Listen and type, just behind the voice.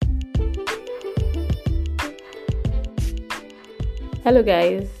Hello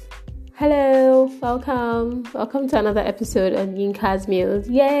guys. Hello. Welcome to another episode on Yinka's Meals.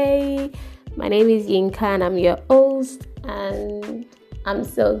 Yay! My name is Yinka and I'm your host and I'm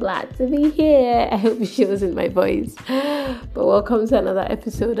so glad to be here. I hope it shows in my voice. But welcome to another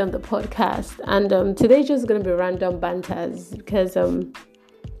episode on the podcast. And today's just going to be random banters because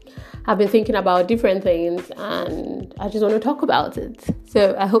I've been thinking about different things and I just want to talk about it.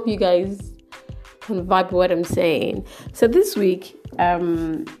 So I hope you guys can vibe what I'm saying. So this week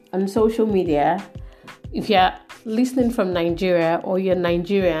on social media, if you're listening from Nigeria or you're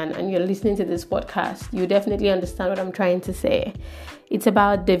Nigerian and you're listening to this podcast, you definitely understand what I'm trying to say. It's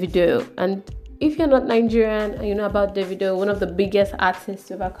about Davido. And if you're not Nigerian and you know about Davido, one of the biggest artists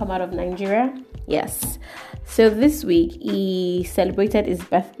to ever come out of Nigeria, yes. So this week he celebrated his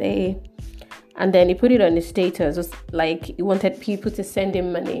birthday and then he put it on his status. It was like he wanted people to send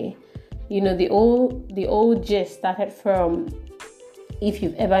him money. You know, the old gist started from, if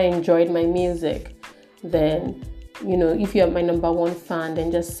you've ever enjoyed my music, then, you know, if you're my number one fan,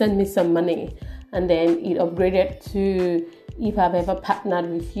 then just send me some money. And then it upgraded to, if I've ever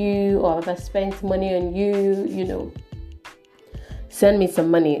partnered with you or ever spent money on you, you know, send me some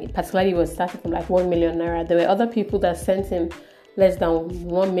money. Particularly, it was starting from like 1 million naira. There were other people that sent him less than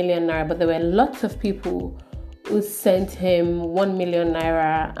 1 million naira, but there were lots of people who sent him 1 million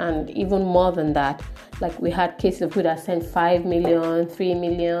naira and even more than that. Like we had cases of people that sent 5 million, 3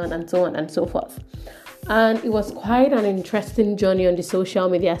 million, and so on and so forth. And it was quite an interesting journey on the social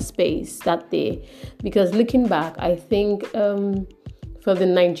media space that day, because looking back, I think for the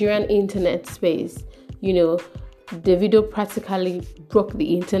Nigerian internet space, you know, Davido practically broke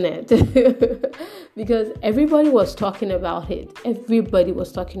the internet because everybody was talking about it. It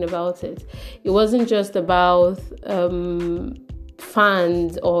wasn't just about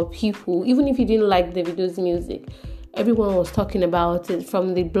fans or people. Even if you didn't like Davido's music, everyone was talking about it,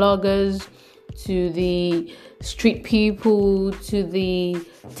 from the bloggers to the street people to the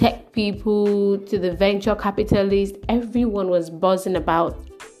tech people to the venture capitalists. Everyone was buzzing about,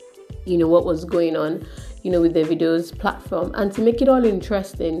 you know, what was going on, you know, with Davido's platform. And to make it all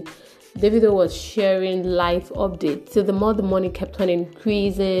interesting, Davido was sharing live updates. So the more the money kept on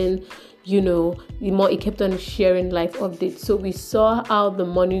increasing, you know, the more he kept on sharing live updates. So we saw how the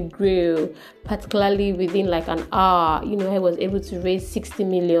money grew, particularly within like an hour. You know, he was able to raise 60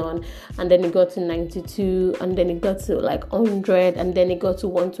 million, and then it got to 92, and then it got to like 100, and then it got to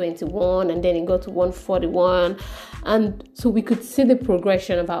 121, and then it got to 141. And so we could see the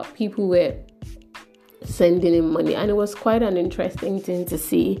progression of how people were sending him money. And it was quite an interesting thing to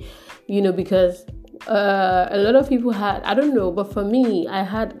see, you know, because a lot of people had, I don't know, but for me, I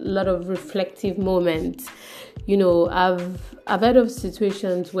had a lot of reflective moments. You know, I've heard of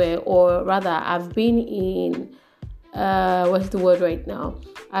situations where, or rather, I've been in, what's the word right now?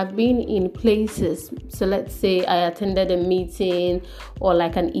 I've been in places. So let's say I attended a meeting or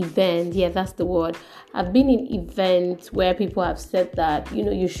like an event. Yeah, that's the word. I've been in events where people have said that, you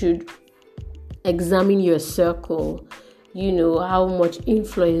know, you should examine your circle. You know, how much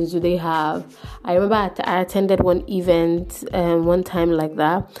influence do they have? I remember I attended one event one time like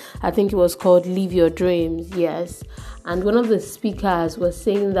that. I think it was called Live Your Dreams, yes. And one of the speakers was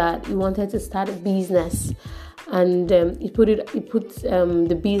saying that he wanted to start a business, and he put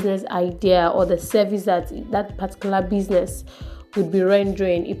the business idea or the service that particular business would be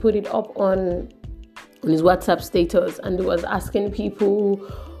rendering. He put it up on his WhatsApp status, and he was asking people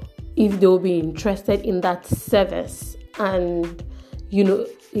if they would be interested in that service. And, you know,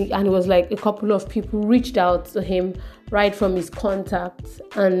 and it was like a couple of people reached out to him right from his contacts,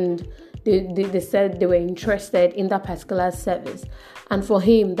 and they said they were interested in that particular service. And for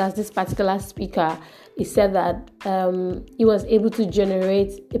him, that's this particular speaker, he said that he was able to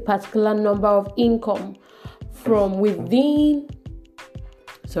generate a particular number of income from within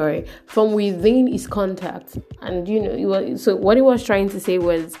his contacts. And, you know, so what he was trying to say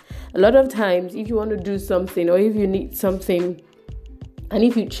was, a lot of times, if you want to do something or if you need something, and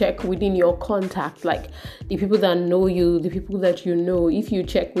if you check within your contact, like the people that know you, the people that you know, if you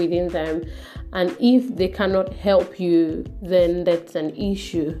check within them, and if they cannot help you, then that's an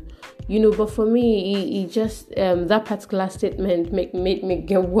issue. You know, but for me, he just, that particular statement made me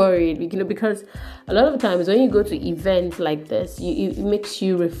get worried, you know, because a lot of times when you go to events like this, it makes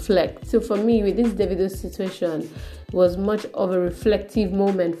you reflect. So for me, with this Davido situation, it was much of a reflective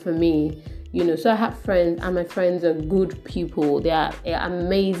moment for me, you know. So I have friends, and my friends are good people. They are an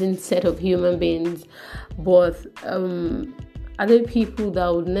amazing set of human beings, but are there people that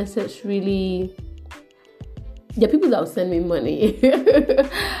would necessarily, there are people that will send me money.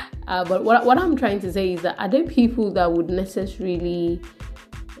 But what I'm trying to say is that are there people that would necessarily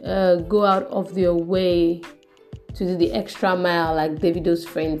go out of their way to do the extra mile like Davido's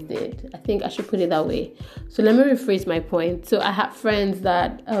friends did? I think I should put it that way. So let me rephrase my point. So I have friends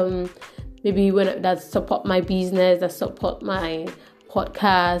that maybe that support my business, that support my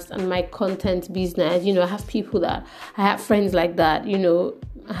podcast and my content business. I have people that I have friends like that.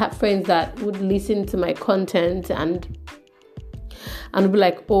 I have friends that would listen to my content and be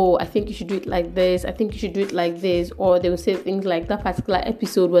like, oh, I think you should do it like this. I think you should do it like this. Or they will say things like, that particular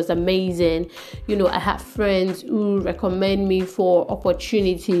episode was amazing. I have friends who recommend me for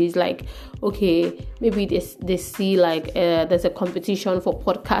opportunities. Like, okay, maybe they see like there's a competition for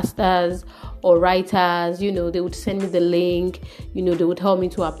podcasters or writers. They would send me the link. They would tell me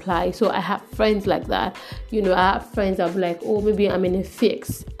to apply. So I have friends like that. I have friends that will be like, oh, maybe I'm in a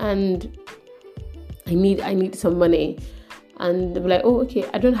fix and I need some money. And they'll be like, oh, okay,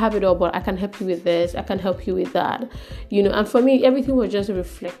 I don't have it all, but I can help you with this. I can help you with that. And for me, everything was just a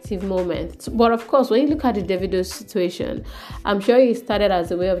reflective moment. But of course, when you look at the Davido situation, I'm sure it started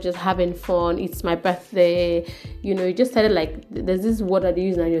as a way of just having fun. It's my birthday. It just started like, there's this word that they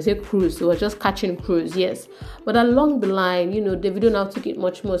use now, you say cruise. So we're just catching cruise, yes. But along the line, Davido now took it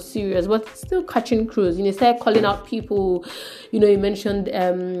much more serious, but still catching cruise. He started calling out people. He mentioned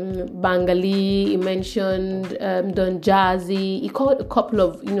Bangali, he mentioned Don Jazzy. He called a couple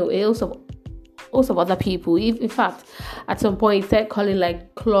of, also of other people. In fact, at some point, he started calling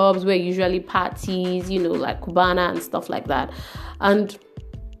like clubs where usually parties, like Cubana and stuff like that. And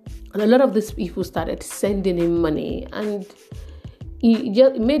a lot of these people started sending him money. And it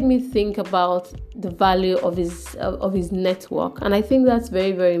just made me think about the value of his network. And I think that's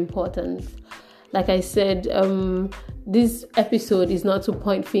very, very important. Like I said, this episode is not to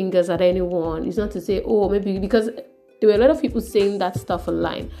point fingers at anyone. It's not to say, oh, maybe because there were a lot of people saying that stuff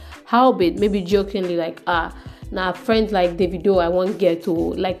online. Howbeit, maybe jokingly, like, now friends like Davido, I won't get to.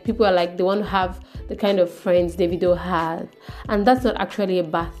 Like, people are like, they want to have the kind of friends Davido has. And that's not actually a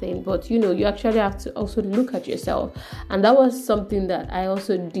bad thing. But, you actually have to also look at yourself. And that was something that I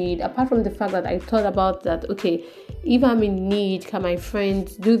also did. Apart from the fact that I thought about that, okay, if I'm in need, can my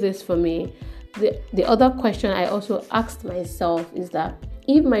friends do this for me? The other question I also asked myself is that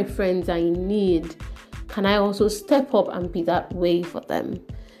if my friends are in need, can I also step up and be that way for them?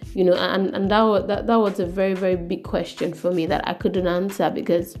 And that was a very, very big question for me that I couldn't answer,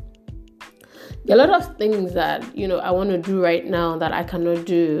 because there are a lot of things that, I want to do right now that I cannot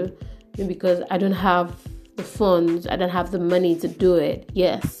do because I don't have the funds, I don't have the money to do it.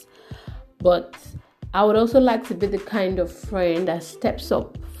 Yes. But I would also like to be the kind of friend that steps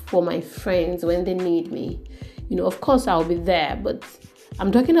up for my friends when they need me. Of course I'll be there, but I'm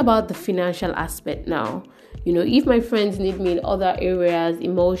talking about the financial aspect now. If my friends need me in other areas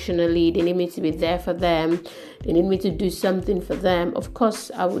emotionally, they need me to be there for them, they need me to do something for them, of course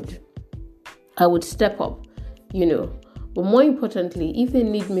I would step up, But more importantly, if they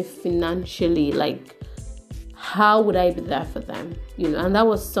need me financially, like, how would I be there for them? And that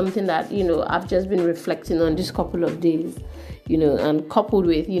was something that, I've just been reflecting on this couple of days, and coupled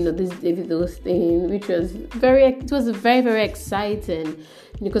with, this Davido thing, which was very, very exciting,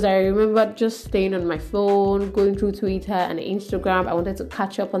 because I remember just staying on my phone, going through Twitter and Instagram. I wanted to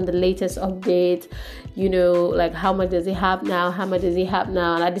catch up on the latest update, like how much does he have now?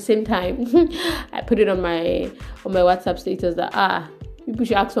 And at the same time, I put it on my WhatsApp status that, people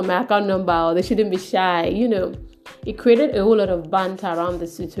should ask for my account number, or they shouldn't be shy. It created a whole lot of banter around the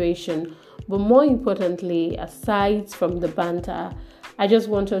situation. But more importantly, aside from the banter, I just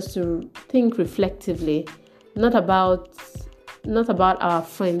want us to think reflectively, not about our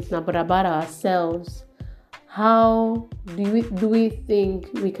friends now, but about ourselves. How do we think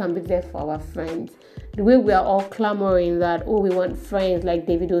we can be there for our friends? The way we are all clamoring that, we want friends like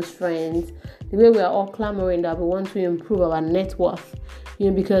Davido's friends. The way we are all clamoring that we want to improve our net worth.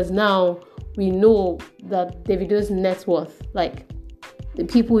 Because now we know that Davido's net worth, like the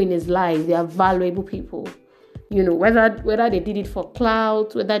people in his life, they are valuable people. Whether they did it for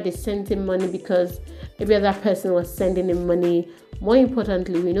clout, whether they sent him money because every other person was sending him money. More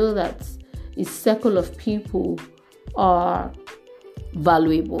importantly, we know that his circle of people are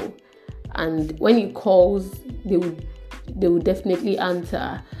valuable. And when he calls, they will definitely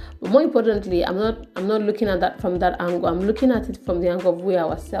answer. But more importantly, I'm not looking at that from that angle. I'm looking at it from the angle of we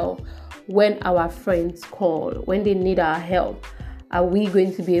ourselves. When our friends call, when they need our help, are we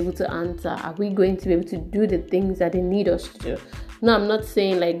going to be able to answer? Are we going to be able to do the things that they need us to do? No, I'm not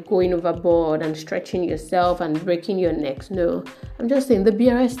saying like going overboard and stretching yourself and breaking your necks. No, I'm just saying the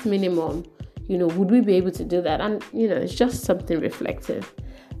barest minimum. Would we be able to do that? And, it's just something reflective.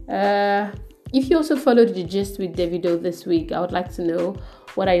 If you also followed the gist with Davido this week, I would like to know,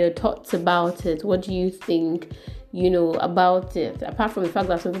 what are your thoughts about it? What do you think, about it? Apart from the fact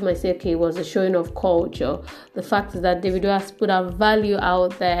that some people might say, okay, it was a showing of culture, the fact is that Davido has put our value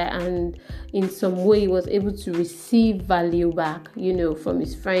out there, and in some way he was able to receive value back, from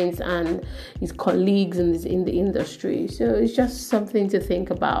his friends and his colleagues in the industry. So it's just something to think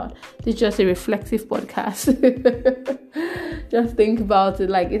about. It's just a reflective podcast. Just think about it.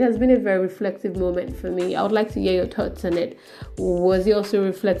 Like, it has been a very reflective moment for me. I would like to hear your thoughts on it. Was it also a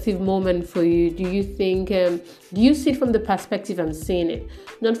reflective moment for you? Do you think, do you see it from the perspective I'm seeing it,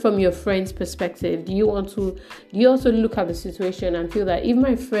 not from your friend's perspective? Do you also look at the situation and feel that if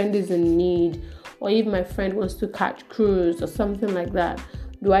my friend is in need, or if my friend wants to catch cruise or something like that,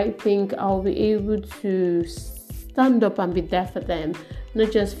 do I think I'll be able to stand up and be there for them,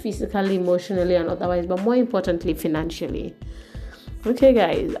 not just physically, emotionally, and otherwise, but more importantly, financially? Okay,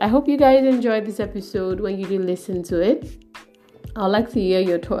 guys, I hope you guys enjoyed this episode. When you do listen to it, I'd like to hear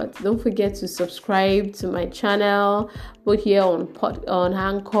your thoughts. Don't forget to subscribe to my channel, both here on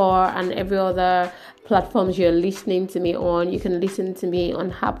Anchor and every other platforms you're listening to me on. You can listen to me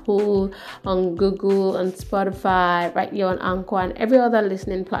on Apple, on Google, on Spotify, right here on Anchor, and every other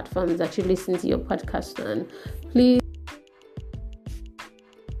listening platform that you listen to your podcast on. Please